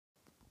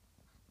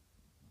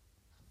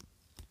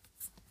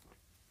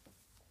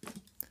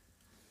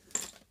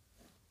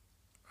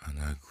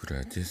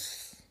らで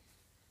す。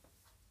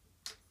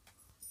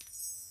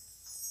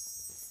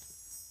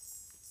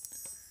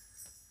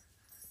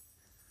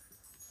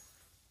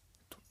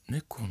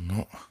猫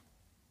の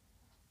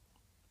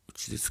う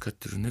ちで使っ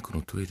ている猫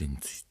のトイレに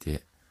つい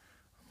て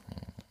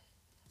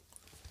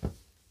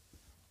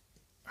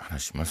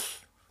話しま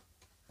す。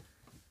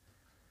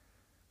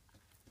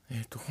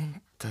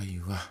本体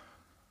は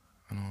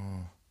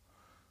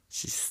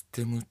シス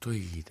テムト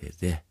イレ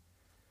で、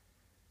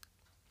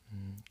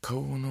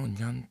顔の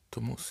にゃん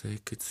とも清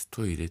潔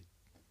トイレ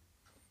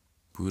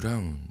ブラ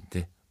ウン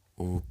で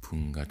オープ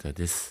ン型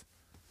です。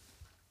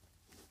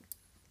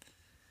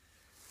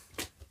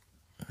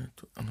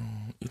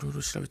いろい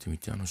ろ調べてみ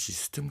てシ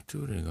ステムト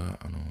イレがちょ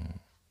っ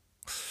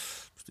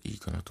といい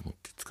かなと思っ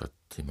て使っ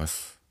ていま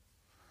す。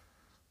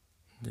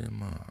で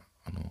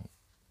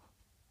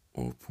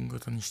オープン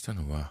型にした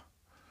のは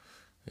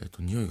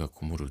匂いが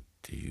こもるっ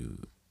ていう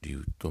理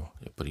由と、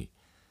やっぱり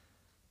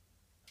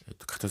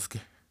片付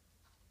け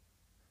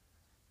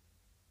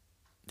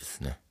で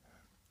すね。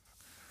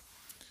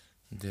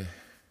で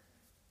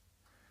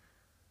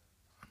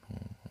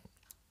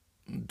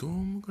ドー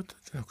ム型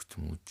じゃなくて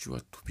もうちは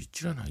飛び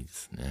散らないで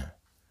すね。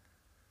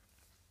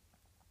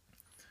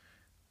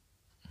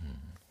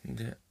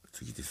で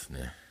次です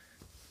ね、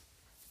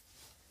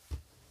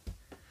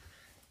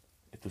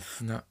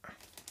砂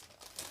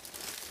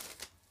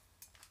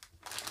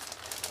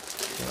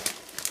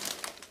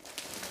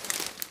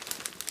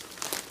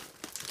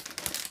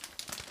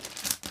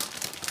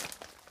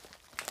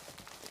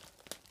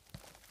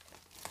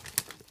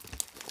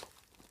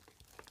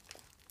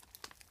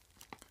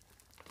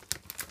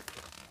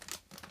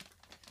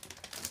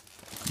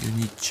ユ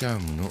ニチャー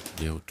ムの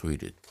デオトイ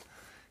レ、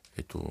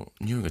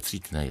匂いがつ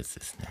いてないやつ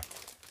ですね。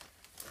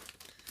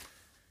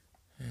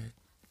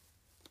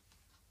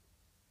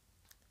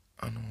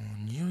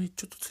匂い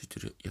ちょっとついて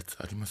るやつ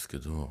ありますけ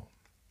ど、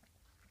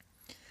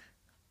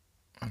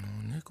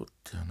猫っ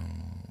て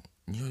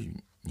匂い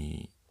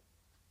に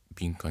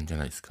敏感じゃ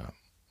ないですか、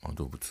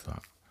動物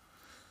は。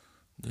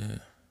で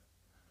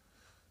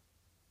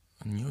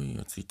匂い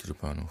がついてれ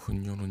ば糞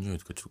尿の匂い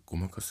とかちょっとご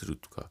まかせる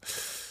とか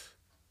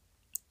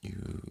い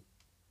う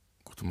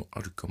こともあ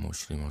るかも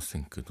しれませ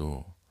んけ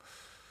ど、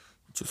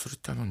一応それっ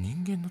て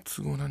人間の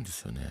都合なんで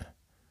すよね。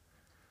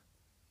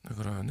だ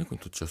から猫に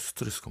とってはス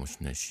トレスかもし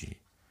れないし、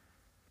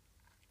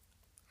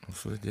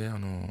それで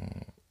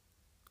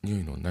匂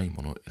いのない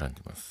ものを選ん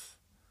でます。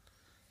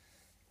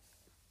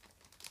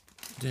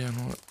で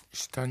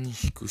下に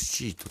引く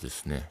シートで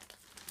すね。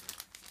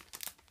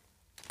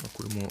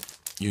これも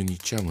ユニ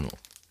チャームの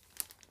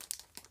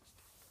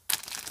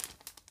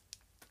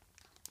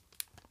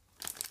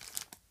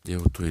デ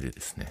オトイレ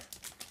ですね。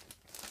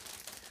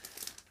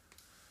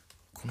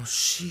この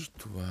シー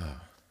ト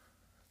は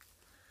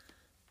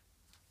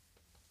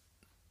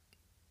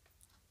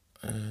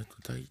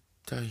だい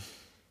たい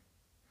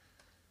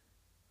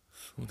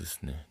そうで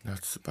すね、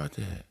夏場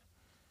で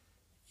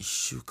1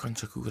週間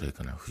弱ぐらい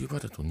かな。冬場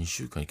だと2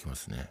週間いけま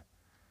すね。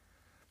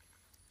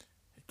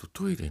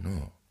トイレ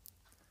の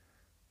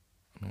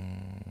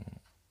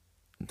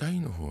台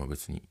の方は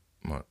別に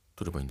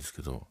取ればいいんです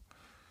けど、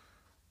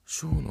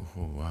小の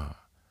方は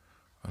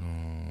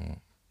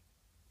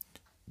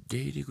出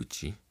入り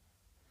口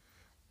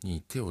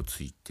に手を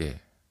つい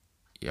て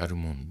やる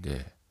もん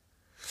で、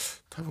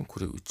多分こ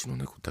れうちの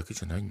猫だけ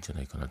じゃないんじゃ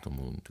ないかなと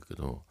思うんだけ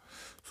ど、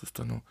そうする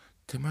と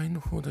手前の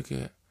方だ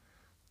け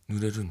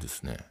濡れるんで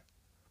すね。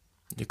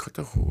で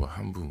片方は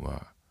半分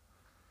は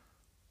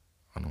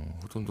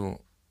ほとん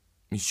ど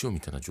未使用み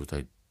たいな状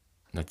態に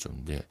なっちゃう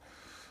んで、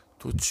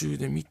途中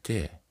で見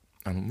て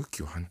向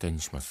きを反対に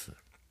します。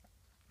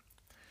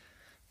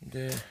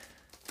で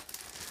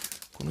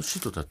このシ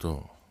ートだ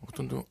とほ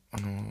とんど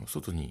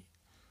外に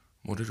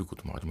漏れるこ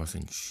ともありませ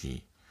ん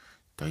し、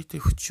大体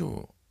縁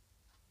を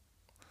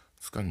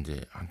掴ん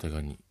で反対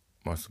側に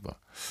回せば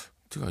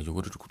手が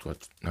汚れることは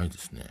ないで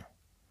すね。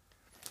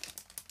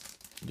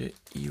で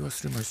言い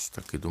忘れまし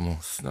たけども、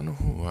砂の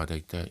方は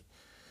大体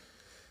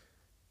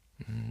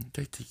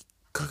1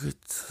ヶ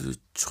月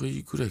ちょ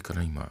いぐらいか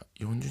な。今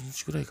40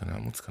日ぐらいかな、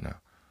持つかな。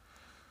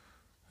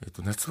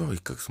夏場は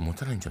1ヶ月持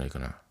たないんじゃないか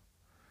な。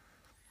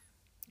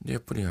でや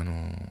っぱり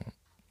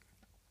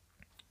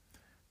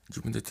自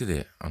分で手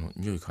で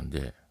匂い嗅ん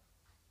で、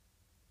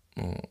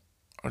もう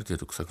ある程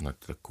度臭くなっ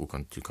たら交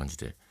換っていう感じ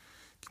で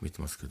決め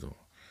てますけど、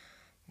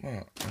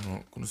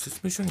この説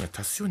明書には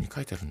足すように書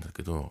いてあるんだ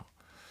けど、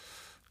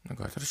なん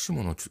か新しい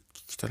ものを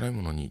汚い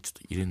ものにちょっ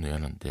と入れるの嫌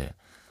なんで、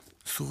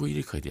相互入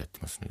れ替えでやっ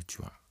てますね、う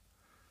ちは。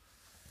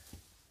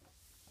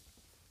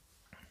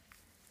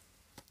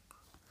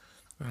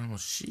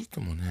シー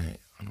トもね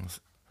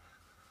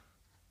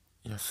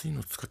安い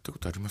の使ったこ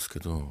とありますけ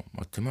ど、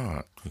手間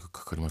はとにか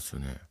くかかります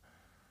よね。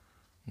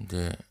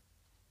で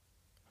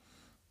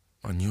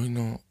匂い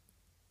も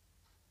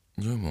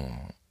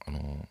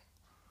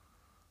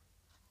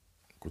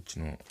こっち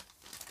の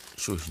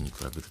商品に比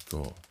べる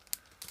と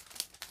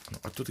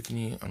圧倒的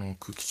に空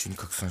気中に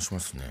拡散しま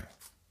すね。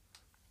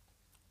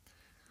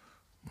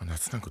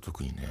夏なんか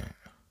特にね、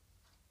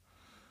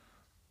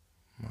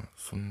まあ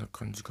そんな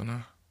感じか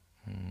な。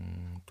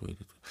トイレ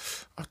と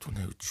あと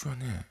ね、うちは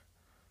ね、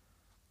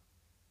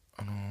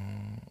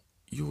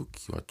容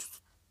器はちょっ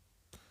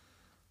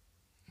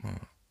とまあ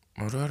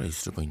丸洗い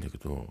すればいいんだけ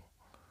ど、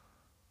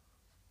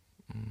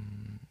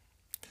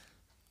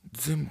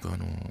全部なん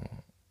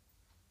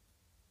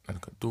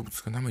か動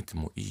物が舐めて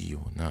もいい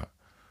ような、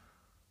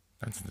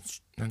なんつう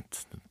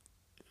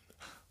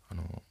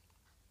の、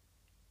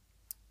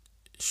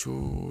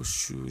消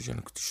臭じゃ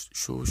なくて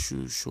消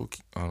臭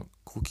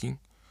抗菌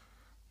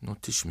の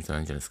ティッシュみたい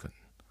なんじゃないですか、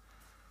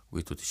ウ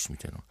ェイトティッシュみ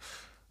たいな、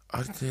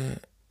あれ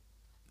で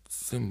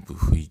全部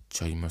拭い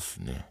ちゃいま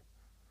すね。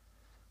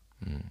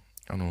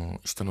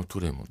下のト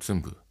レイも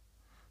全部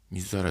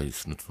水洗い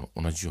するのと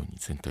同じように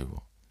全体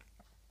を、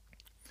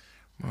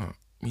まあ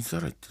水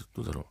洗いって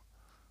どうだろ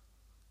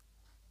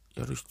う、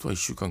やる人は1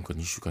週間か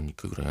2週間に1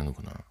回ぐらいやるの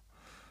かな。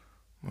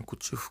まあこっ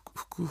ち拭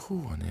く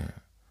方はね、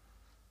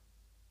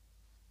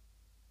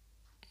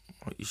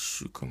1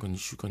週間か2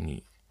週間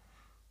に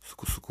そ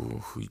こそこ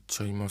拭い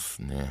ちゃいま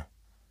すね。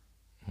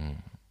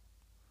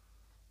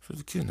それ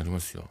で綺麗になりま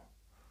すよ。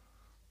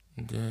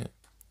で、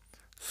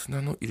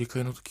砂の入れ替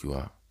えの時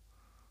は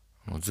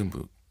全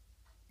部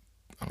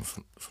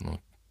その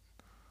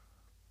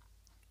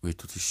ウェイ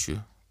トティッシ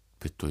ュ、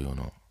ペット用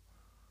の、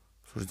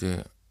それ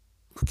で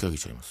拭き上げ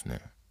ちゃいます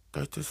ね。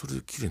だいたいそれ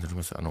で綺麗になり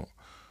ます。なんて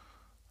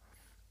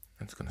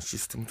いうかな、シ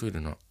ステムトイレ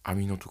の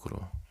網のとこ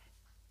ろ、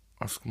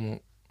あそこ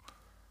も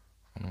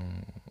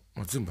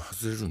全部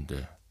外れるん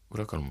で、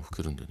裏からも拭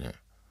けるんでね、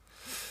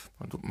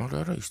丸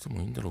洗いして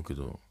もいいんだろうけ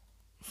ど、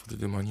それ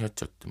で間に合っ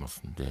ちゃってま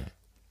すんで、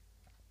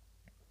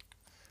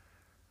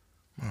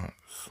まあ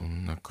そ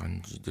んな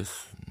感じで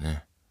す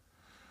ね。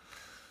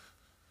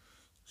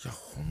いや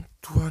本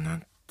当はな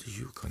んて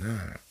いうかね、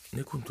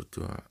猫にとって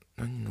は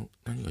何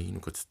がいいの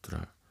かっつった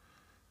ら、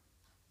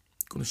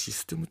このシ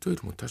ステムトイ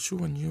レも多少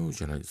は匂う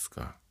じゃないです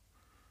か。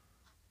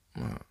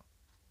まあ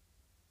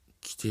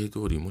規定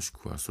通り、もし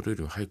くはそれよ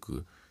り早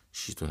く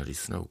シートなり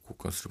砂を交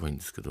換すればいいん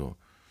ですけど、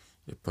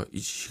やっぱ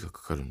維持費が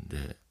かかるん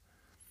で、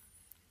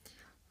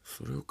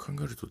それを考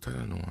えると、た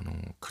だの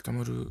固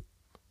まる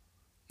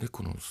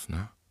猫の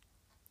砂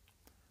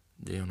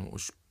で、お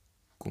しっ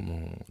こ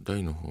も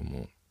台の方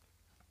も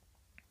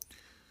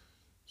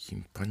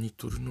頻繁に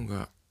取るの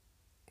が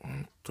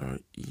本当は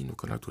いいの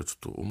かなとかちょっ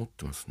と思っ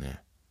てます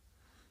ね。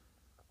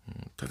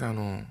ただ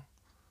人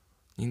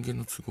間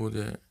の都合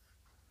で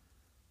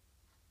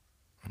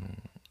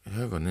部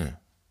屋がね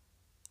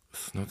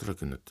砂だら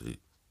けになったり、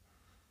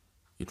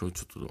いろいろ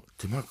ちょっと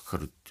手間がかか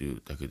るってい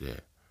うだけ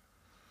で、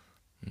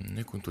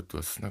猫にとって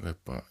は砂がやっ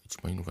ぱ一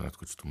番いいのかなと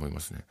かちょっと思いま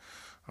すね。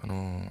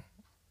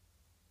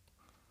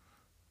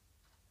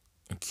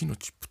木の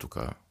チップと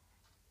か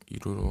い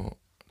ろいろ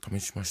試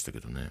しましたけ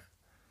どね、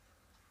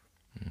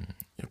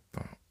やっ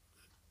ぱ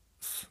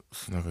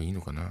砂がいい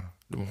のかな。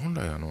でも本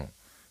来野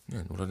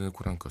良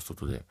猫なんか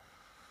外で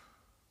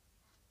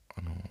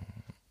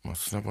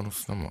砂場の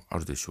砂もあ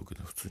るでしょうけ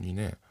ど、普通に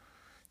ね、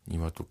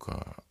庭と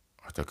か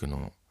畑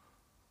の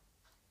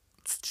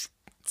土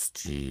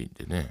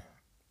でね、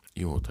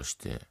用を足し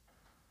て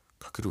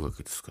かけるわ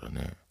けですから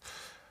ね、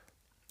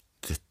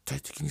絶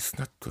対的に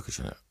砂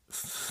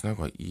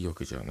がいいわ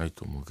けじゃない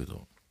と思うけ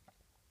ど、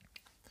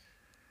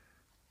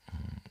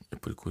やっ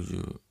ぱりこうい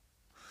う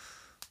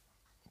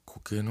固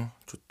形の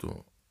ちょっ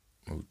と、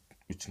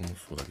うちのも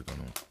そうだけど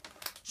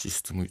シ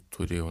ステム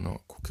トイレ用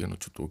の固形の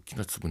ちょっと大き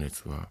な粒のや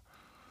つは、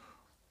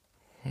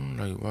本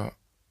来は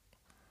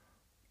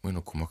目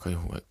の細かい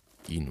方が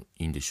い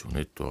いんでしょう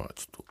ねとは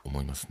ちょっと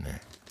思いますね。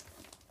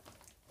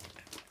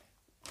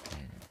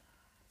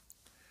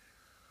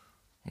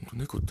ほんと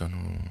猫って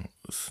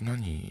砂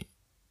に、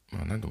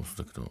何でもそ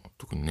うだけど、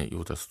特にね用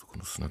を出すとこ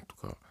の砂と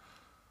か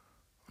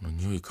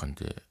匂い感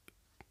で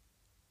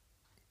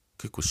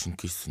結構神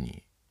経質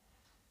に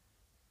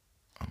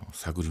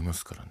探りま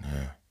すから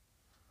ね。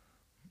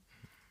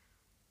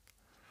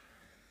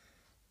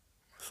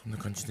そんな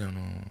感じで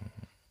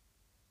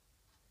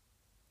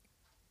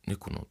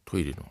猫のト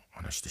イレの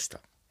話でし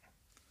た。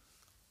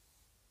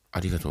あ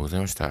りがとうござい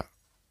ました。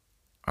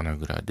穴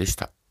蔵でし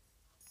た。